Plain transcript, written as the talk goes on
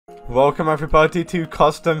Welcome everybody to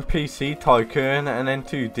Custom PC Tycoon, and in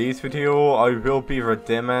today's video I will be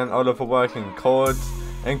redeeming all of the working codes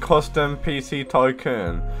in Custom PC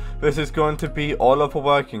Tycoon. This is going to be all of the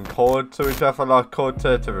working codes, so we have a lot of codes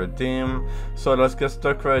here to redeem. So let's get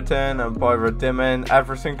stuck right in and by redeeming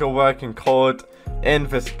every single working code in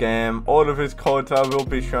this game. All of his codes I will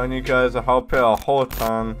be showing you guys. I hope you a whole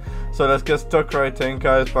ton. So let's get stuck right in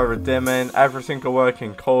guys by redeeming every single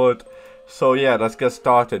working code. So yeah, let's get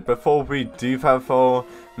started. Before we do that though,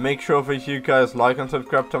 make sure that you guys like and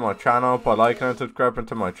subscribe to my channel. By liking and subscribing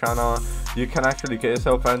to my channel, you can actually get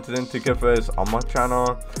yourself entered into giveaways on my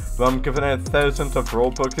channel. Where I'm giving out thousands of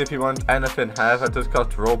Robux. If you want anything here that just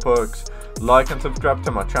costs Robux, like and subscribe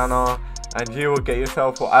to my channel, and you will get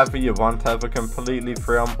yourself whatever you want ever completely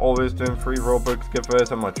free. I'm always doing free Robux giveaways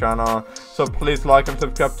on my channel, so please like and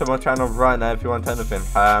subscribe to my channel right now if you want anything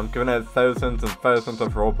here. I'm giving out thousands and thousands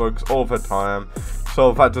of Robux all the time,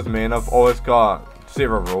 so that does mean I've always got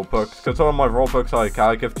 0 Robux, because all my Robux I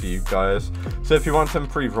can give to you guys. So if you want some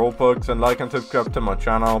free Robux, then like and subscribe to my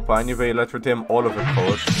channel. But anyway, let's redeem all of the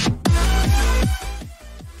codes.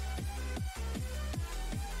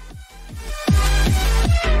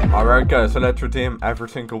 Alright guys, so let's redeem every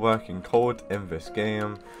single working code in this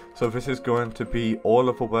game. So this is going to be all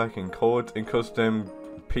of the working codes in Custom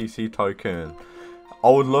PC Tycoon. I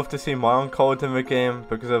would love to see my own code in the game,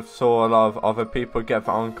 because I've saw a lot of other people get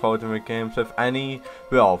their own code in the game. So if any,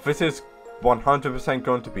 well, this is 100%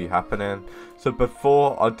 going to be happening. So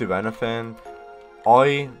before I do anything,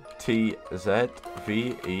 ITZVEXO.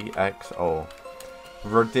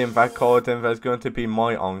 Redeem that code, and there's going to be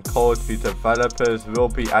my own code. The developers will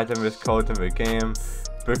be adding this code in the game,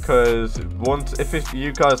 because once if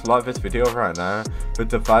you guys like this video right now, the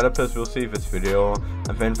developers will see this video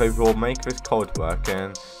and then they will make this code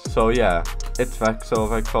working. So yeah, it's Vexo,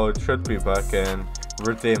 that code should be working.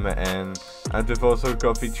 Redeem it in, and we've also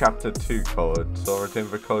got the chapter 2 code. So redeem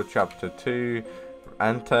the code chapter 2,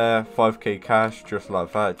 enter 5k cash, just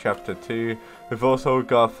like that, chapter 2. We've also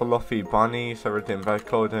got Fluffy Bunny, so redeem that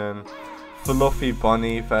code in. Fluffy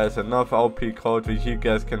Bunny, there's another OP code that you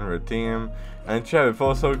guys can redeem. And yeah, we've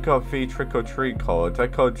also got the trick or treat code.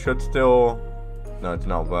 That code should still, no, it's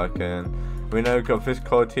not working. We now got this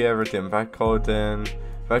code here, redeem that code in.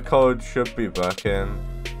 That code should be working.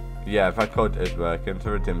 Yeah, that code is working,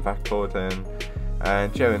 so redeem that code in.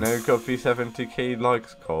 And yeah, we now got the 70k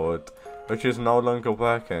likes code, which is no longer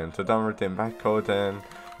working, so don't redeem that code in.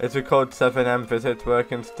 Is the code 7M visit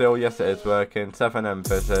working still? Yes, it is working. 7M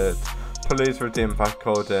visit. Please redeem that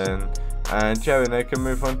code in. And yeah, we can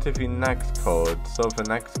move on to the next code. So the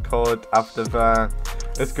next code after that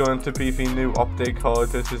is going to be the new update code.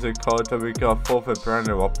 This is a code that we got for the brand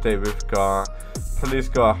new update we've got. Please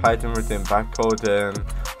go ahead and redeem that code in.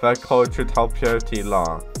 That code should help you out a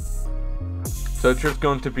lot. So it's just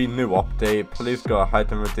going to be new update. Please go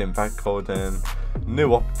ahead and redeem that code in. New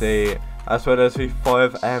update, as well as the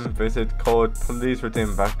 5M visit code. Please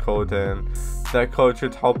redeem that code in. That code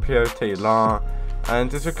should help you out a lot.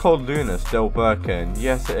 And is the code Luna still working?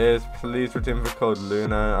 Yes, it is. Please redeem the code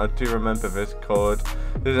Luna. I do remember this code.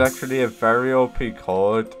 This is actually a very OP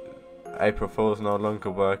code. April Fool's no longer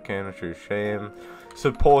working, which is a shame.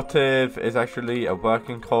 Supportive is actually a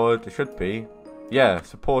working code. It should be. Yeah,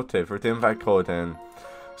 supportive, redeem that code in.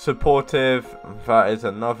 Supportive, that is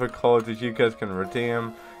another code that you guys can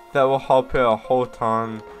redeem. That will help you a whole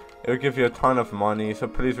ton. It will give you a ton of money, so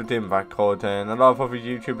please redeem that code in. A lot of other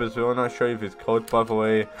YouTubers will not show you this code, by the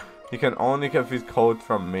way. You can only get these codes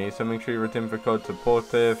from me, so make sure you redeem the code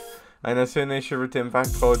supportive. And as soon as you redeem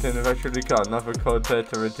that code in, you've actually got another code there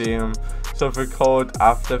to redeem. So the code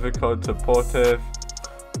after the code supportive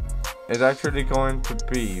is actually going to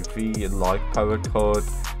be the light power code,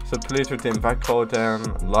 so please redeem that code in,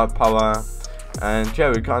 light power. And yeah,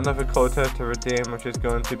 we got another code here to redeem, which is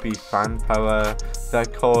going to be fan power.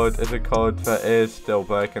 That code is a code that is still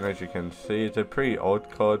working, as you can see. It's a pretty old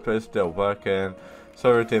code, but it's still working,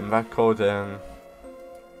 so redeem that code in.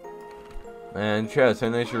 And yeah, as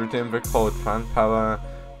soon as you redeem the code fan power,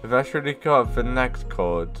 we've actually got the next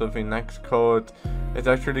code. So the next code is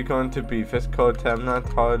actually going to be this code. I'm not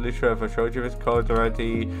entirely sure if I showed you this code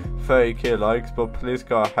already. 30k likes, but please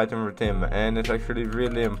go ahead and redeem it in. It's actually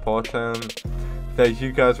really important that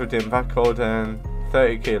you guys redeem that code in.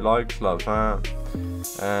 30k likes, love that.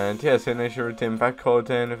 And yeah, as soon as you redeem that code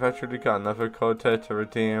in, we've actually got another code here to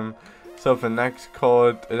redeem. So the next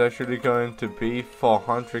code is actually going to be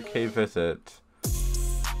 400k visit.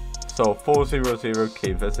 So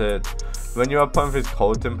 400k visit. When you are putting these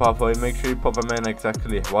codes in, by the way, make sure you put them in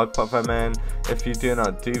exactly how I put them in. If you do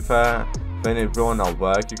not do that, then it will not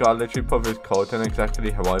work. You gotta literally put this code in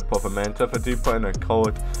exactly how I put them in. So if I do put in a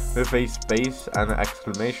code with a space and an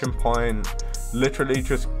exclamation point, literally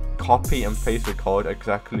just copy and paste the code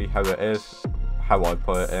exactly how it is, how I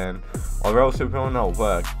put it in, or else it will not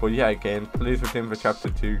work. But yeah, again, please redeem the chapter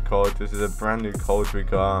 2 code. This is a brand new code we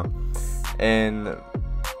got in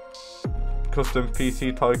custom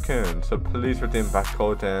PC Tycoon, so please redeem that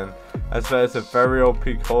code in, as well as a very OP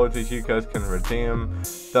code that you guys can redeem.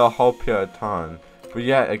 They'll help you a ton. But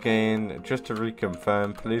yeah, again, just to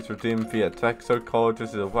reconfirm, please redeem via Texo code. This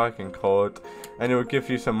is a working code, and it will give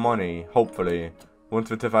you some money, hopefully, once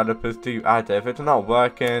the developers do add it. If it's not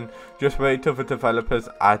working, just wait till the developers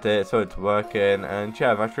add it so it's working. And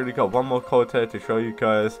yeah, I've actually got one more code here to show you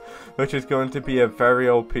guys, which is going to be a very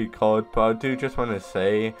OP code. But I do just want to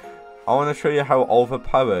say, I want to show you how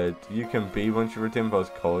overpowered you can be once you redeem those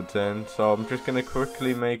codes in. So I'm just going to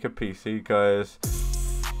quickly make a PC, guys.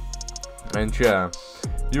 And yeah,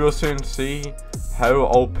 you will soon see how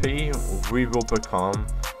OP we will become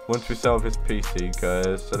once we sell this PC,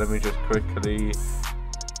 guys. So let me just quickly,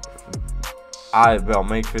 I will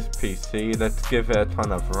make this PC. Let's give it a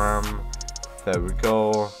ton of RAM. There we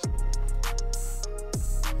go.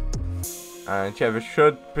 And yeah, this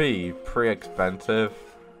should be pretty expensive,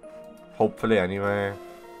 hopefully anyway.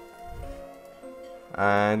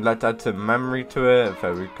 And let's add some memory to it.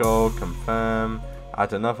 There we go. Confirm.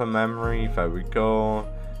 Add another memory. There we go.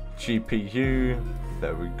 GPU.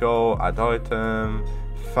 There we go. Add item.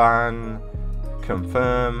 Fan.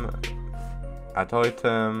 Confirm. Add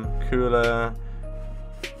item. Cooler.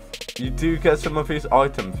 You do get some of these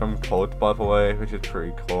items from code, by the way, which is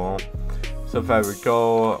pretty cool. So there we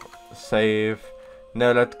go. Save.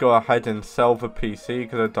 Now let's go ahead and sell the PC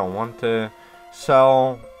because I don't want to.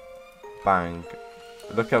 Sell. Bang.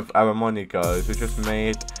 Look at our money, guys. We just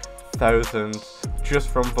made thousands just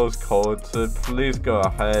from those codes. So please go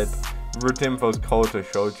ahead, redeem those codes I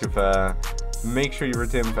showed you there. Make sure you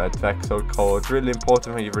redeem that Texo code. Really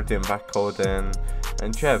important that you redeem that code in.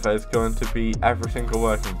 And yeah, there's going to be every single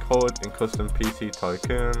working code in custom PC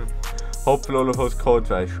Tycoon. Hopefully all of those codes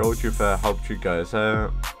that I showed you there helped you guys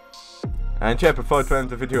out. And yeah, before I end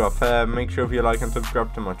the video off here, make sure if you like and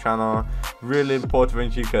subscribe to my channel. Really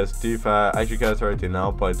important that you guys do that. As you guys already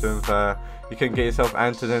know, by doing that, you can get yourself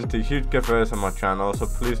entered into huge giveaways on my channel. So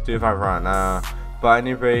please do that right now. But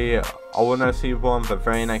anyway, I wanna see you on the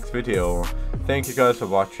very next video. Thank you guys for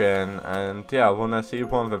watching, and yeah, I wanna see you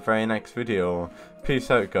on the very next video. Peace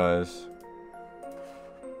out, guys.